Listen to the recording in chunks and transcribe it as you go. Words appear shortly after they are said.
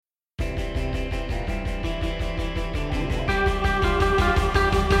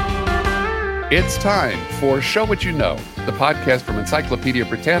It's time for Show What You Know, the podcast from Encyclopedia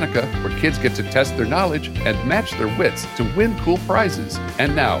Britannica, where kids get to test their knowledge and match their wits to win cool prizes.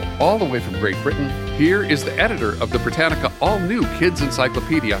 And now, all the way from Great Britain, here is the editor of the Britannica all-new Kids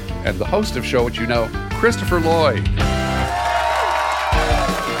Encyclopedia and the host of Show What You Know, Christopher Lloyd.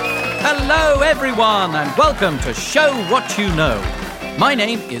 Hello, everyone, and welcome to Show What You Know. My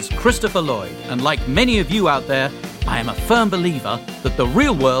name is Christopher Lloyd, and like many of you out there, I am a firm believer that the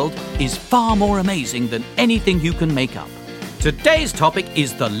real world is far more amazing than anything you can make up. Today's topic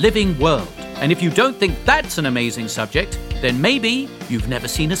is the living world, and if you don't think that's an amazing subject, then maybe you've never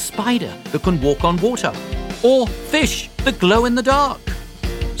seen a spider that can walk on water, or fish that glow in the dark.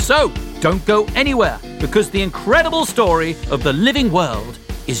 So, don't go anywhere, because the incredible story of the living world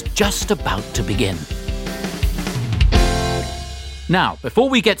is just about to begin. Now, before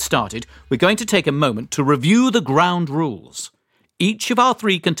we get started, we're going to take a moment to review the ground rules. Each of our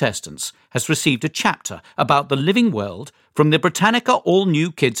three contestants has received a chapter about the living world from the Britannica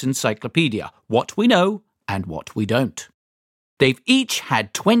all-new Kids Encyclopedia, What We Know and What We Don't. They've each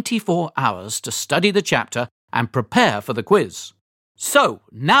had 24 hours to study the chapter and prepare for the quiz. So,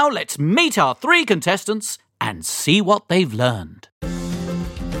 now let's meet our three contestants and see what they've learned.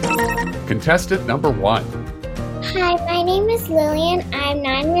 Contestant number 1. Hi, my name is Lillian. I'm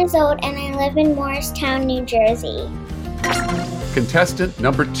 9 years old and I live in Morristown, New Jersey. Contestant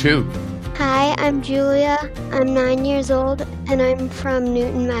number 2. Hi, I'm Julia. I'm 9 years old and I'm from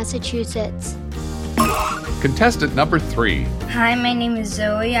Newton, Massachusetts. Contestant number 3. Hi, my name is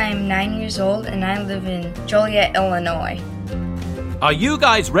Zoe. I am 9 years old and I live in Joliet, Illinois. Are you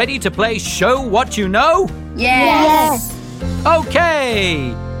guys ready to play Show What You Know? Yes!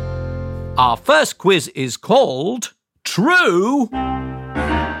 Okay! Our first quiz is called True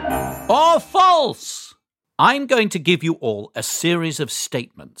or False. I'm going to give you all a series of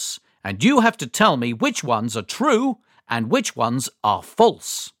statements, and you have to tell me which ones are true and which ones are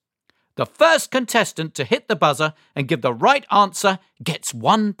false. The first contestant to hit the buzzer and give the right answer gets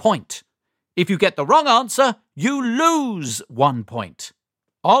 1 point. If you get the wrong answer, you lose 1 point.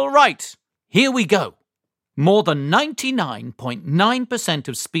 All right, here we go. More than 99.9%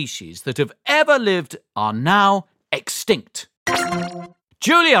 of species that have ever lived are now extinct.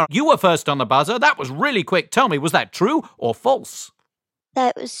 Julia, you were first on the buzzer. That was really quick. Tell me, was that true or false?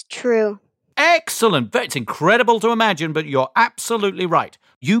 That was true. Excellent. It's incredible to imagine, but you're absolutely right.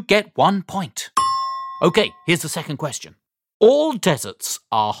 You get 1 point. Okay, here's the second question. All deserts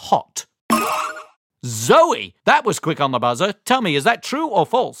are hot. Zoe, that was quick on the buzzer. Tell me, is that true or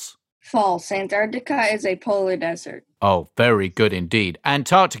false? False. Antarctica is a polar desert. Oh, very good indeed.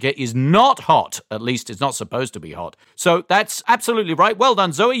 Antarctica is not hot. At least it's not supposed to be hot. So that's absolutely right. Well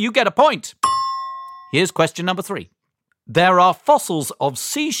done, Zoe. You get a point. Here's question number 3. There are fossils of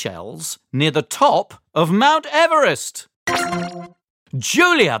seashells near the top of Mount Everest.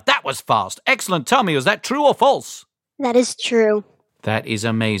 Julia, that was fast. Excellent. Tell me, is that true or false? That is true. That is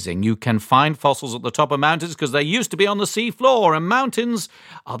amazing. You can find fossils at the top of mountains because they used to be on the seafloor, and mountains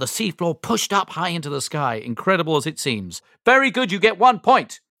are the seafloor pushed up high into the sky, incredible as it seems. Very good, you get 1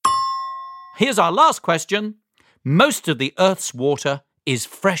 point. Here's our last question. Most of the Earth's water is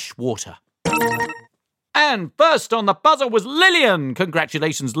fresh water. And first on the buzzer was Lillian.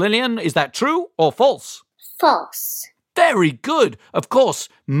 Congratulations, Lillian. Is that true or false? False. Very good. Of course,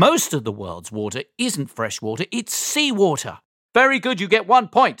 most of the world's water isn't fresh water, it's seawater. Very good, you get 1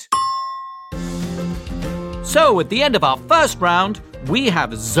 point. So, at the end of our first round, we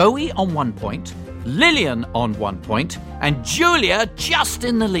have Zoe on 1 point, Lillian on 1 point, and Julia just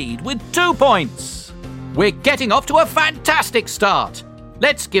in the lead with 2 points. We're getting off to a fantastic start.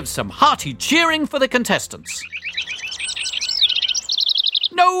 Let's give some hearty cheering for the contestants.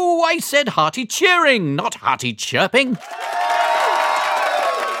 No, I said hearty cheering, not hearty chirping.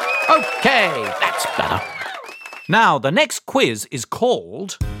 Okay, that's better. Now, the next quiz is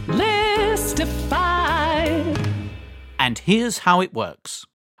called Listify. And here's how it works.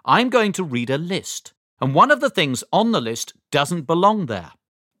 I'm going to read a list, and one of the things on the list doesn't belong there.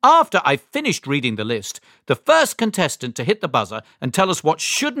 After I've finished reading the list, the first contestant to hit the buzzer and tell us what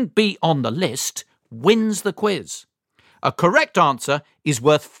shouldn't be on the list wins the quiz. A correct answer is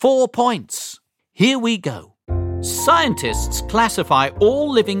worth 4 points. Here we go. Scientists classify all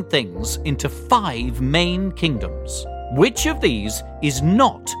living things into 5 main kingdoms. Which of these is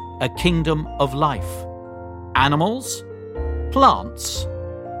not a kingdom of life? Animals, plants,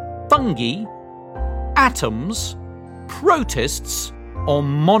 fungi, atoms, protists, or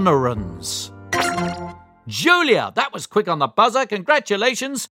monorans? Julia, that was quick on the buzzer.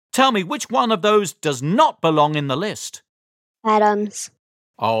 Congratulations. Tell me which one of those does not belong in the list. Atoms.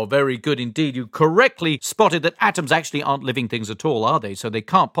 Oh, very good indeed. You correctly spotted that atoms actually aren't living things at all, are they? So they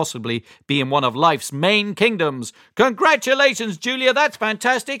can't possibly be in one of life's main kingdoms. Congratulations, Julia. That's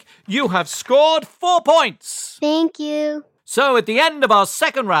fantastic. You have scored 4 points. Thank you. So at the end of our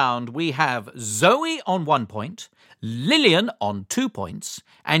second round, we have Zoe on 1 point, Lillian on 2 points,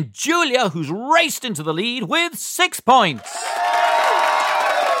 and Julia, who's raced into the lead with 6 points.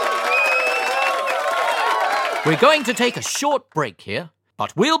 We're going to take a short break here,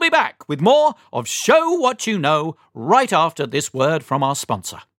 but we'll be back with more of Show What You Know right after this word from our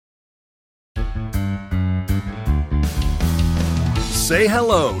sponsor. Say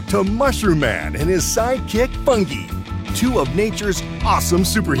hello to Mushroom Man and his sidekick Fungi, two of nature's awesome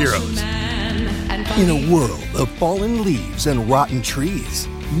superheroes. In a world of fallen leaves and rotten trees,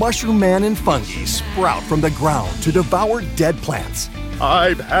 Mushroom Man and Fungi sprout from the ground to devour dead plants.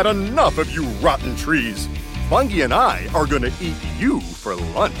 I've had enough of you rotten trees. Fungi and I are gonna eat you for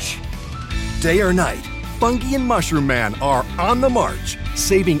lunch. Day or night, Fungi and Mushroom Man are on the march,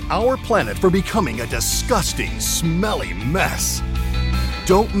 saving our planet from becoming a disgusting, smelly mess.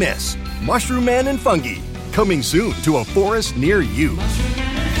 Don't miss Mushroom Man and Fungi, coming soon to a forest near you.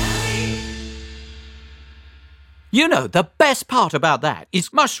 You know, the best part about that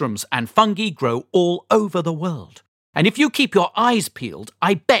is mushrooms and fungi grow all over the world. And if you keep your eyes peeled,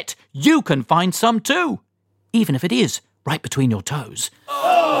 I bet you can find some too. Even if it is right between your toes.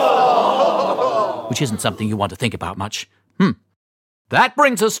 Oh! Which isn't something you want to think about much. That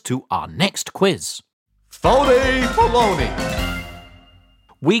brings us to our next quiz. Phony baloney.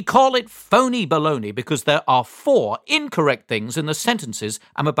 We call it phony baloney because there are 4 incorrect things in the sentences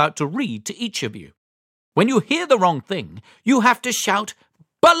I'm about to read to each of you. When you hear the wrong thing, you have to shout,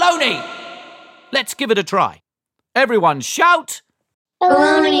 baloney! Let's give it a try. Everyone shout,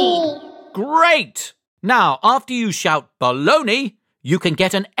 Baloney. Great! Now, after you shout baloney, you can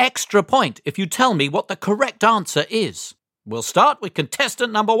get an extra point if you tell me what the correct answer is. We'll start with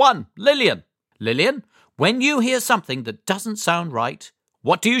contestant number 1, Lillian. Lillian, when you hear something that doesn't sound right,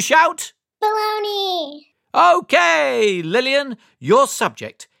 what do you shout? Baloney. Okay, Lillian, your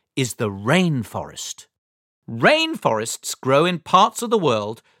subject is the rainforest. Rainforests grow in parts of the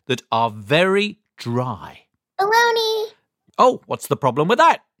world that are very dry. Baloney. Oh, what's the problem with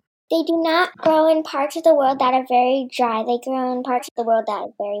that? They do not grow in parts of the world that are very dry. They grow in parts of the world that are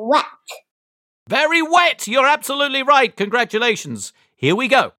very wet. Very wet! You're absolutely right. Congratulations. Here we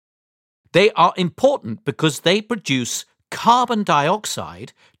go. They are important because they produce carbon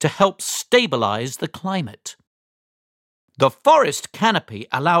dioxide to help stabilize the climate. The forest canopy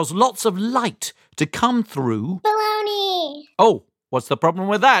allows lots of light to come through. Baloney. Oh, what's the problem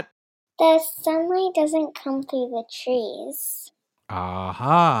with that? The sunlight doesn't come through the trees.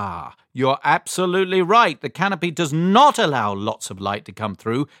 Aha! You're absolutely right. The canopy does not allow lots of light to come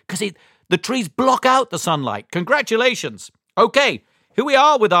through because the trees block out the sunlight. Congratulations. Okay, here we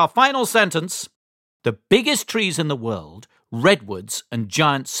are with our final sentence. The biggest trees in the world, redwoods and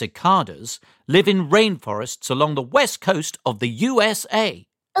giant cicadas, live in rainforests along the west coast of the USA.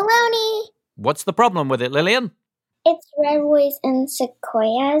 Baloney. What's the problem with it, Lillian? It's redwoods and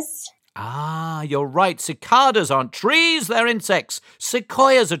sequoias. Ah, you're right. Cicadas aren't trees, they're insects.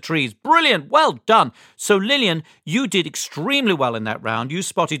 Sequoias are trees. Brilliant. Well done. So, Lillian, you did extremely well in that round. You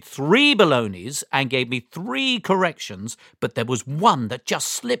spotted 3 balonies and gave me 3 corrections, but there was one that just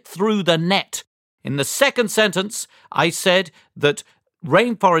slipped through the net. In the second sentence, I said that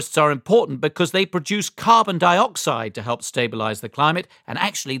rainforests are important because they produce carbon dioxide to help stabilize the climate, and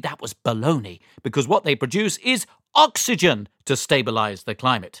actually that was baloney because what they produce is oxygen to stabilize the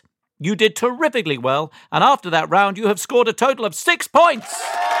climate. You did terrifically well, and after that round, you have scored a total of 6 points.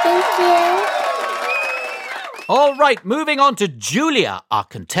 Thank you. All right, moving on to Julia, our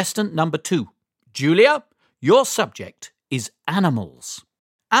contestant number 2. Julia, your subject is animals.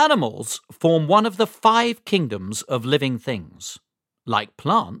 Animals form one of the 5 kingdoms of living things. Like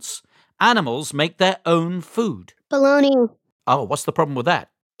plants, animals make their own food. Baloney. Oh, what's the problem with that?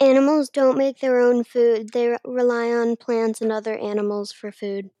 Animals don't make their own food. They rely on plants and other animals for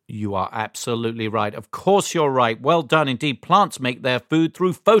food. You are absolutely right. Of course you're right. Well done indeed. Plants make their food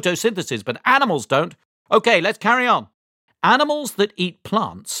through photosynthesis, but animals don't. Okay, let's carry on. Animals that eat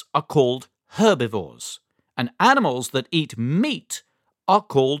plants are called herbivores, and animals that eat meat are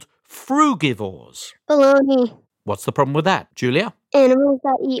called frugivores. Baloney. What's the problem with that, Julia? Animals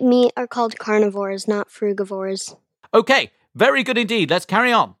that eat meat are called carnivores, not frugivores. Okay, very good indeed. Let's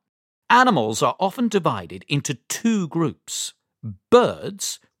carry on. Animals are often divided into 2 groups.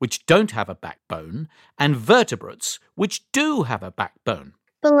 Birds, which don't have a backbone, and vertebrates, which do have a backbone.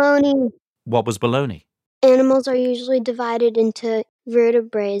 Baloney. What was baloney? Animals are usually divided into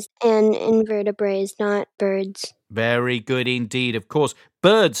vertebrates and invertebrates, not birds. Very good indeed. Of course,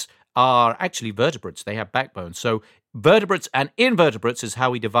 birds are actually vertebrates. They have backbones. So vertebrates and invertebrates is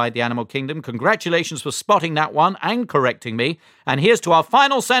how we divide the animal kingdom. Congratulations for spotting that one and correcting me. And here's to our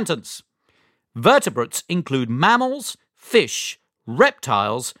final sentence. Vertebrates include mammals, fish,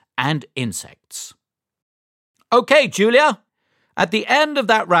 reptiles, and insects. Okay, Julia. At the end of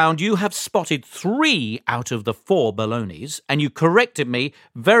that round, you have spotted 3 out of the 4 balonies, and you corrected me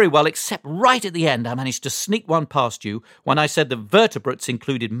very well, except right at the end, I managed to sneak one past you when I said the vertebrates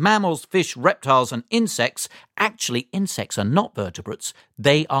included mammals, fish, reptiles, and insects. Actually, insects are not vertebrates.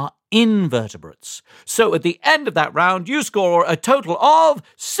 They are invertebrates. So at the end of that round, you score a total of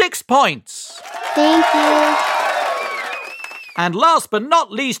 6 points. Thank you. And last but not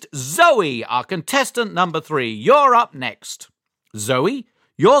least, Zoe, our contestant number 3. You're up next. Zoe,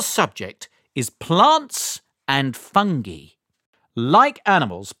 your subject is plants and fungi. Like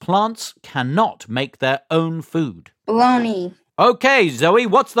animals, plants cannot make their own food. Baloney. Okay, Zoe,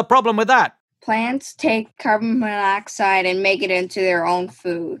 what's the problem with that? Plants take carbon monoxide and make it into their own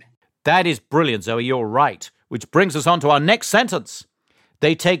food. That is brilliant, Zoe, you're right. Which brings us on to our next sentence.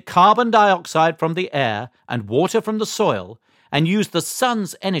 They take carbon dioxide from the air and water from the soil and use the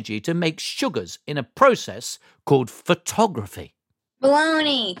sun's energy to make sugars in a process called photography.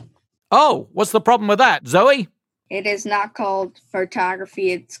 Baloney. Oh, what's the problem with that, Zoe? It is not called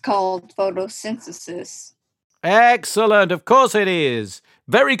photography, it's called photosynthesis. Excellent, of course it is.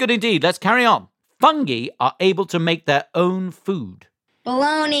 Very good indeed, let's carry on. Fungi are able to make their own food.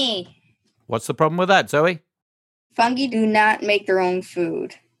 Baloney. What's the problem with that, Zoe? Fungi do not make their own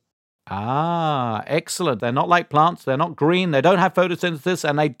food. Ah, excellent. They're not like plants, they're not green, they don't have photosynthesis,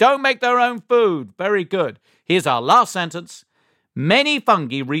 and they don't make their own food. Very good. Here's our last sentence. Many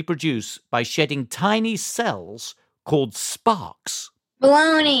fungi reproduce by shedding tiny cells called sparks.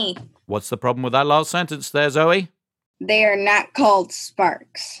 Baloney. What's the problem with that last sentence there, Zoe? They are not called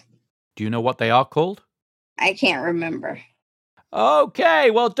sparks. Do you know what they are called? I can't remember. Okay,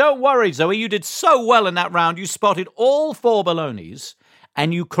 well, don't worry, Zoe. You did so well in that round. You spotted all 4 balonies,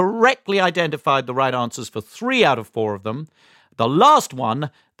 and you correctly identified the right answers for 3 out of 4 of them. The last one,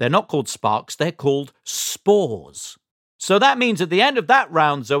 they're not called sparks, they're called spores. So that means at the end of that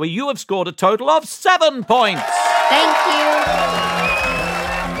round, Zoe, you have scored a total of 7 points. Thank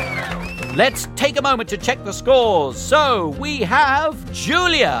you. Let's take a moment to check the scores. So we have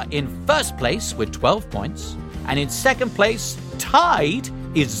Julia in first place with 12 points. And in second place, tied,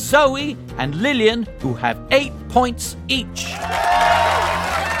 is Zoe and Lillian, who have 8 points each.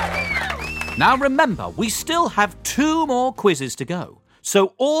 Now remember, we still have 2 more quizzes to go.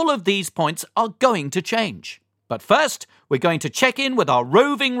 So all of these points are going to change. But first, we're going to check in with our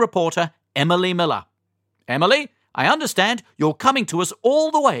roving reporter, Emily Miller. Emily, I understand you're coming to us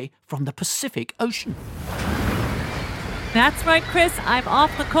all the way from the Pacific Ocean. That's right, Chris. I'm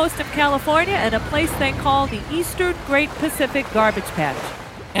off the coast of California at a place they call the Eastern Great Pacific Garbage Patch.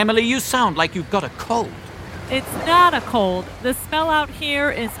 Emily, you sound like you've got a cold. It's not a cold. The smell out here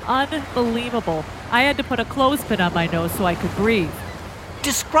is unbelievable. I had to put a clothespin on my nose so I could breathe.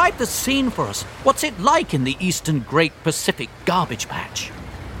 Describe the scene for us. What's it like in the Eastern Great Pacific Garbage Patch?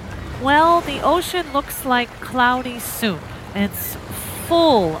 Well, the ocean looks like cloudy soup. It's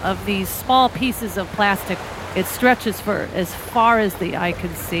full of these small pieces of plastic. It stretches for as far as the eye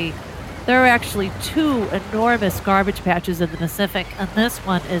can see. There are actually 2 enormous garbage patches in the Pacific, and this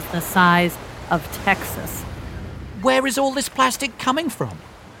one is the size of Texas. Where is all this plastic coming from?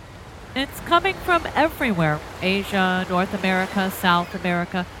 It's coming from everywhere. Asia, North America, South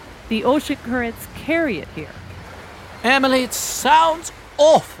America. The ocean currents carry it here. Emily, it sounds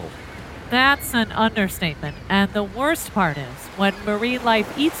awful. That's an understatement. And the worst part is, when marine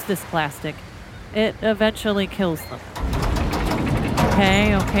life eats this plastic, it eventually kills them.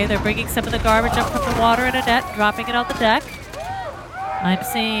 Okay, they're bringing some of the garbage up from the water in a net, dropping it on the deck. I'm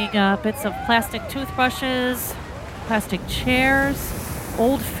seeing bits of plastic toothbrushes, plastic chairs,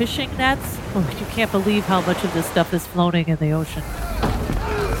 old fishing nets. Oh, you can't believe how much of this stuff is floating in the ocean.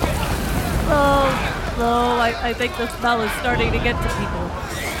 Oh, I think the smell is starting to get to people.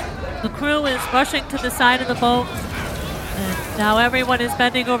 The crew is rushing to the side of the boat, and now everyone is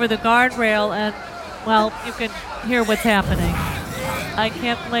bending over the guardrail, and, well, you can hear what's happening. I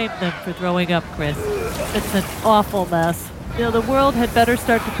can't blame them for throwing up, Chris. It's an awful mess. You know, the world had better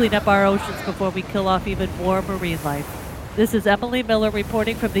start to clean up our oceans before we kill off even more marine life. This is Emily Miller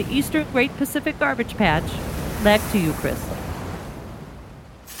reporting from the Eastern Great Pacific Garbage Patch. Back to you, Chris.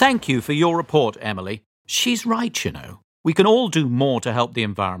 Thank you for your report, Emily. She's right, you know. We can all do more to help the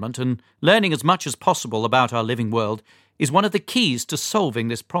environment, and learning as much as possible about our living world is one of the keys to solving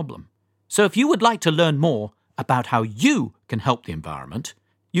this problem. So if you would like to learn more about how you can help the environment,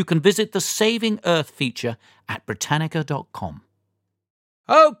 you can visit the Saving Earth feature at Britannica.com.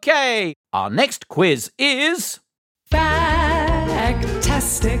 Okay, our next quiz is... Factastic.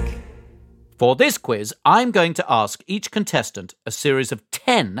 For this quiz, I'm going to ask each contestant a series of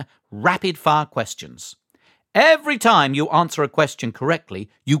 10 rapid-fire questions. Every time you answer a question correctly,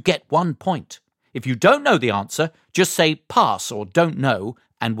 you get 1 point. If you don't know the answer, just say pass or don't know,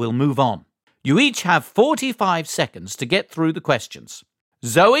 and we'll move on. You each have 45 seconds to get through the questions.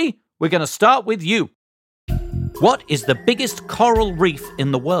 Zoe, we're going to start with you. What is the biggest coral reef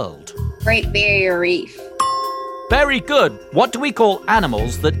in the world? Great Barrier Reef. Very good. What do we call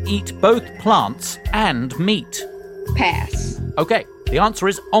animals that eat both plants and meat? Pass. Okay, the answer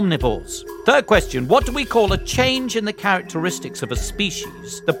is omnivores. Third question, what do we call a change in the characteristics of a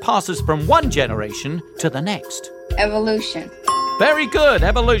species that passes from one generation to the next? Evolution. Very good,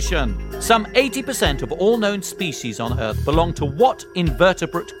 evolution. Some 80% of all known species on Earth belong to what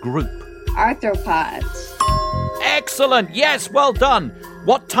invertebrate group? Arthropods. Excellent, yes, well done.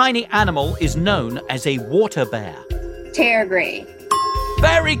 What tiny animal is known as a water bear? Tardigrade.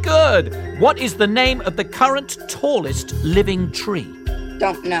 Very good. What is the name of the current tallest living tree?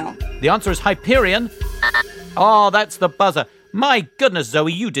 Don't know. The answer is Hyperion. Oh, that's the buzzer. My goodness,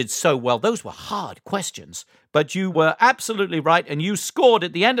 Zoe, you did so well. Those were hard questions. But you were absolutely right, and you scored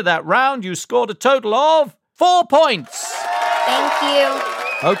at the end of that round. You scored a total of 4 points. Thank you.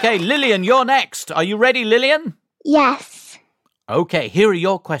 Okay, Lillian, you're next. Are you ready, Lillian? Yes. Okay, here are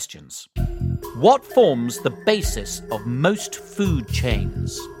your questions. What forms the basis of most food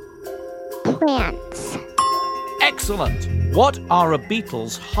chains? Plants. Excellent. What are a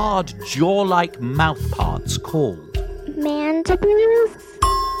beetle's hard jaw-like mouth parts called? Mandibles.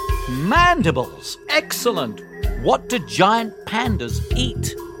 Mandibles. Excellent. What do giant pandas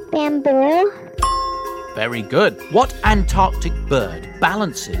eat? Bamboo. Very good. What Antarctic bird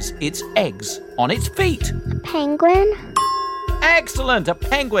balances its eggs on its feet? Penguin. Excellent. A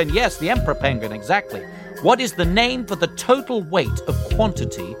penguin. Yes, the emperor penguin, exactly. What is the name for the total weight of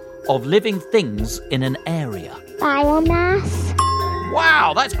quantity of living things in an area? Biomass.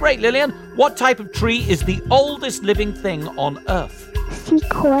 Wow, that's great, Lillian. What type of tree is the oldest living thing on Earth?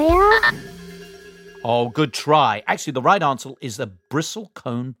 Sequoia. Oh, good try. Actually, the right answer is a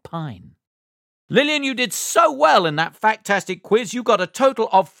bristlecone pine. Lillian, you did so well in that Factastic quiz. You got a total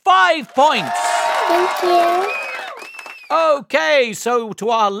of 5 points. Thank you. Okay, so to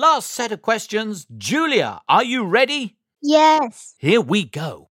our last set of questions. Julia, are you ready? Yes. Here we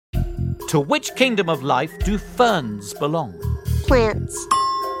go. To which kingdom of life do ferns belong? Plants.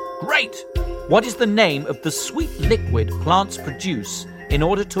 Great! What is the name of the sweet liquid plants produce in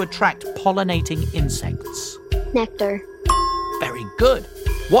order to attract pollinating insects? Nectar. Very good.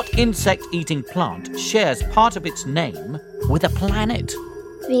 What insect-eating plant shares part of its name with a planet?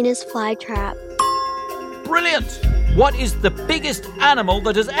 Venus flytrap. Brilliant! What is the biggest animal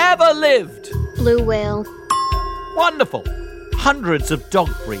that has ever lived? Blue whale. Wonderful! Hundreds of dog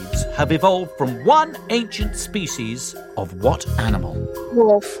breeds have evolved from one ancient species of what animal?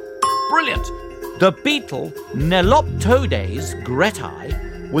 Wolf. Brilliant! The beetle Neloptodes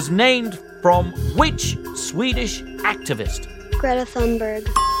greti was named from which Swedish activist? Greta Thunberg.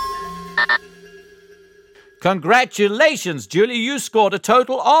 Congratulations, Julie. You scored a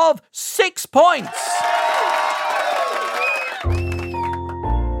total of 6 points.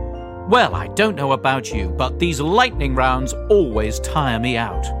 Well, I don't know about you, but these lightning rounds always tire me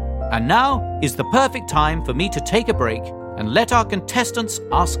out. And now is the perfect time for me to take a break and let our contestants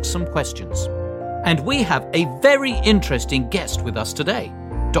ask some questions. And we have a very interesting guest with us today,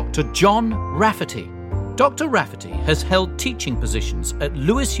 Dr. John Rafferty. Dr. Rafferty has held teaching positions at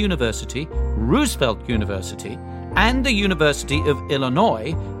Lewis University, Roosevelt University, and the University of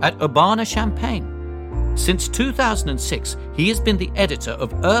Illinois at Urbana-Champaign. Since 2006, he has been the editor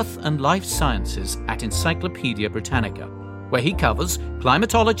of Earth and Life Sciences at Encyclopedia Britannica, where he covers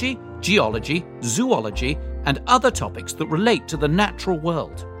climatology, geology, zoology, and other topics that relate to the natural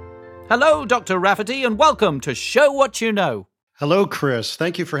world. Hello, Dr. Rafferty, and welcome to Show What You Know. Hello, Chris.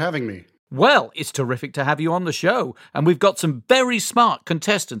 Thank you for having me. Well, it's terrific to have you on the show, and we've got some very smart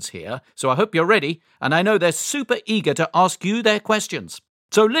contestants here, so I hope you're ready, and I know they're super eager to ask you their questions.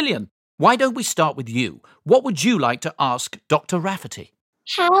 So, Lillian, why don't we start with you? What would you like to ask Dr. Rafferty?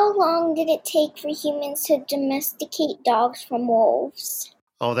 How long did it take for humans to domesticate dogs from wolves?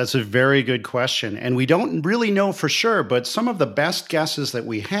 Oh, that's a very good question. And we don't really know for sure, but some of the best guesses that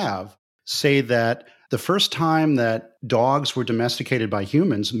we have say that the first time that dogs were domesticated by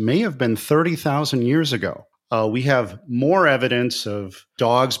humans may have been 30,000 years ago. We have more evidence of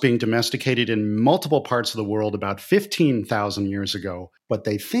dogs being domesticated in multiple parts of the world about 15,000 years ago. But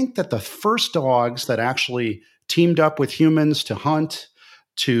they think that the first dogs that actually teamed up with humans to hunt,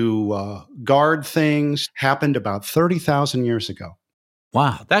 to guard things, happened about 30,000 years ago.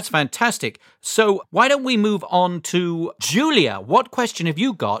 Wow, that's fantastic. So why don't we move on to Julia? What question have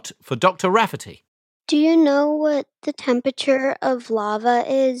you got for Dr. Rafferty? Do you know what the temperature of lava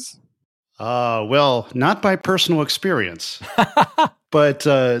is? Well, not by personal experience. But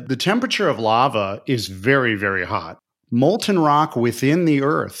the temperature of lava is very, very hot. Molten rock within the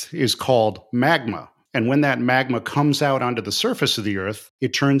Earth is called magma. And when that magma comes out onto the surface of the Earth,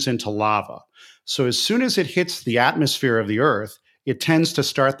 it turns into lava. So as soon as it hits the atmosphere of the Earth, it tends to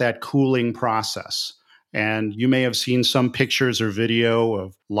start that cooling process. And you may have seen some pictures or video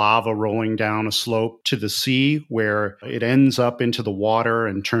of lava rolling down a slope to the sea where it ends up into the water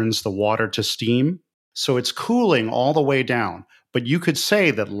and turns the water to steam. So it's cooling all the way down. But you could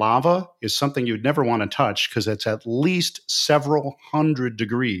say that lava is something you'd never want to touch because it's at least several hundred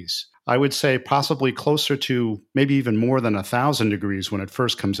degrees. I would say possibly closer to maybe even more than 1,000 degrees when it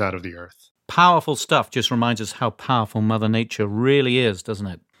first comes out of the Earth. Powerful stuff. Just reminds us how powerful Mother Nature really is, doesn't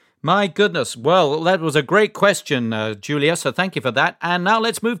it? My goodness. Well, that was a great question, Julia, so thank you for that. And now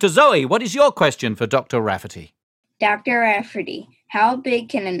let's move to Zoe. What is your question for Dr. Rafferty? Dr. Rafferty, how big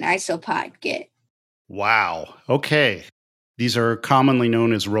can an isopod get? Wow. Okay. These are commonly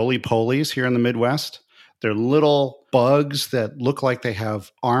known as roly-polies here in the Midwest. They're little bugs that look like they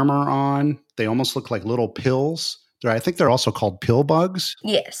have armor on. They almost look like little pills. I think they're also called pill bugs.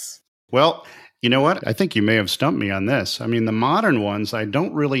 Yes. Well, you know what? I think you may have stumped me on this. I mean, the modern ones, I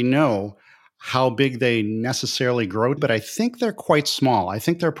don't really know how big they necessarily grow, but I think they're quite small. I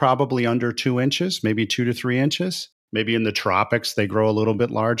think they're probably under 2 inches, maybe 2 to 3 inches. Maybe in the tropics, they grow a little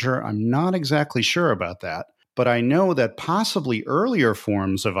bit larger. I'm not exactly sure about that. But I know that possibly earlier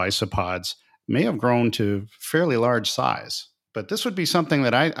forms of isopods may have grown to fairly large size. But this would be something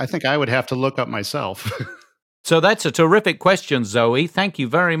that I think I would have to look up myself. So that's a terrific question, Zoe. Thank you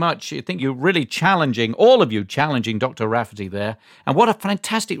very much. I think you're really challenging, all of you challenging Dr. Rafferty there. And what a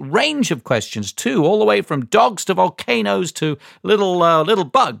fantastic range of questions, too, all the way from dogs to volcanoes to little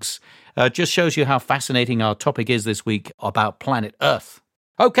bugs. Just shows you how fascinating our topic is this week about planet Earth.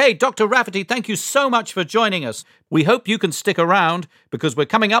 Okay, Dr. Rafferty, thank you so much for joining us. We hope you can stick around because we're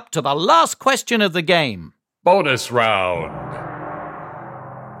coming up to the last question of the game. Bonus round.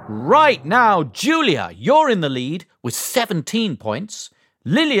 Right now, Julia, you're in the lead with 17 points.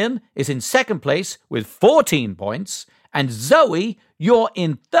 Lillian is in second place with 14 points. And Zoe, you're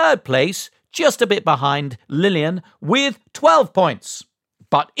in third place, just a bit behind Lillian, with 12 points.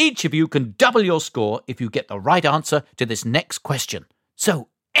 But each of you can double your score if you get the right answer to this next question. So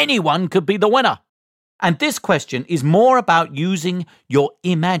anyone could be the winner. And this question is more about using your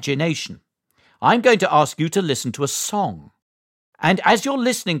imagination. I'm going to ask you to listen to a song. And as you're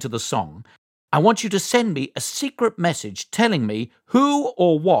listening to the song, I want you to send me a secret message telling me who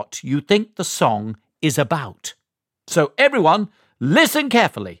or what you think the song is about. So everyone, listen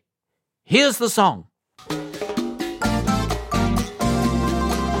carefully. Here's the song.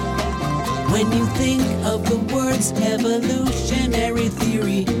 When you think of the words evolutionary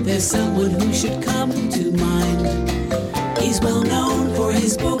theory, there's someone who should come to mind. He's well known for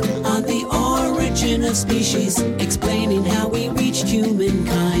his book on the origin of species, explaining how we reached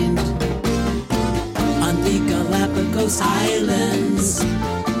humankind. On the Galapagos Islands,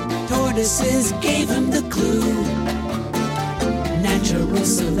 tortoises gave him the clue. Natural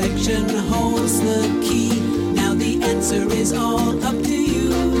selection holds the key. Now the answer is all up to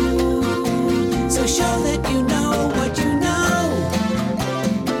you. So show that you know what you know.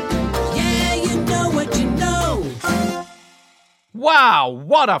 Yeah, you know what you know. Wow,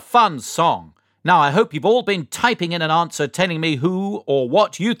 what a fun song. Now, I hope you've all been typing in an answer telling me who or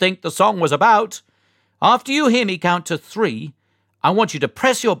what you think the song was about. After you hear me count to 3, I want you to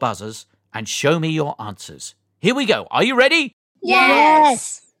press your buzzers and show me your answers. Here we go. Are you ready?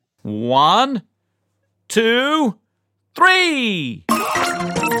 Yes. 1, 2, 3.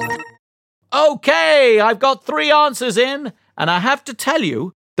 Okay, I've got 3 answers in, and I have to tell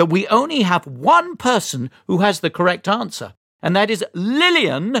you that we only have one person who has the correct answer, and that is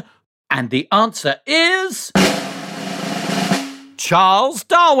Lillian, and the answer is Charles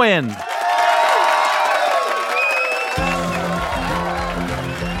Darwin.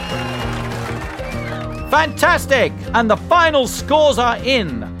 Fantastic! And the final scores are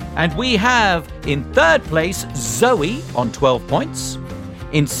in, and we have in third place Zoe on 12 points.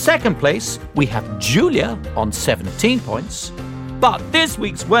 In second place, we have Julia on 17 points. But this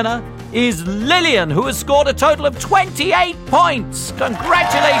week's winner is Lillian, who has scored a total of 28 points.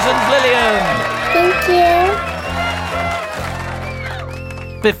 Congratulations, Lillian! Thank you.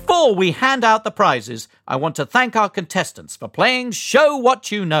 Before we hand out the prizes, I want to thank our contestants for playing Show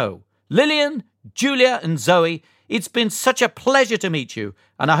What You Know. Lillian, Julia and Zoe, it's been such a pleasure to meet you,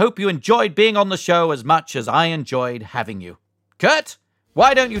 and I hope you enjoyed being on the show as much as I enjoyed having you. Kurt,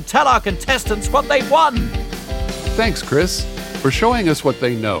 why don't you tell our contestants what they've won? Thanks, Chris, for showing us what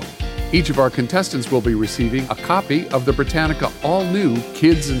they know. Each of our contestants will be receiving a copy of the Britannica all-new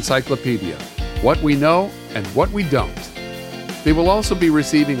Kids Encyclopedia, What We Know and What We Don't. They will also be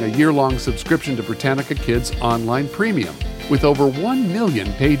receiving a year-long subscription to Britannica Kids Online Premium, with over 1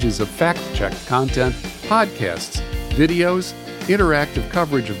 million pages of fact-check content, podcasts, videos, interactive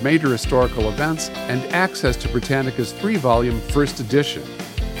coverage of major historical events, and access to Britannica's 3-volume first edition.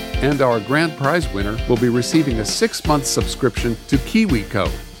 And our grand prize winner will be receiving a 6-month subscription to KiwiCo,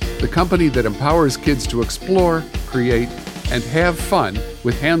 the company that empowers kids to explore, create, and have fun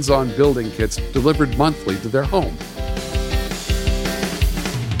with hands-on building kits delivered monthly to their home.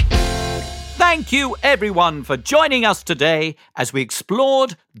 Thank you, everyone, for joining us today as we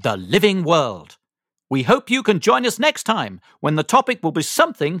explored the living world. We hope you can join us next time when the topic will be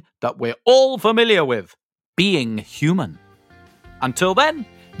something that we're all familiar with, being human. Until then,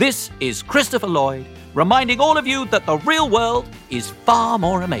 this is Christopher Lloyd, reminding all of you that the real world is far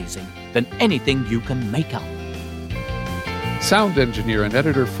more amazing than anything you can make up. Sound engineer and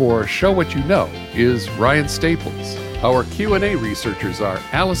editor for Show What You Know is Ryan Staples. Our Q&A researchers are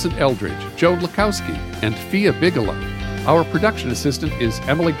Allison Eldridge, Joan Lukowski, and Fia Bigelow. Our production assistant is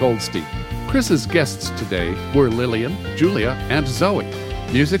Emily Goldstein. Chris's guests today were Lillian, Julia, and Zoe.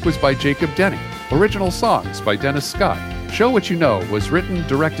 Music was by Jacob Denny. Original songs by Dennis Scott. Show What You Know was written,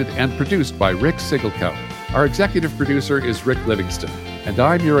 directed, and produced by Rick Sigelko. Our executive producer is Rick Livingston. And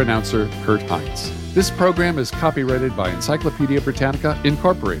I'm your announcer, Kurt Heinz. This program is copyrighted by Encyclopedia Britannica,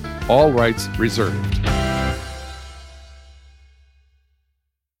 Incorporated. All rights reserved.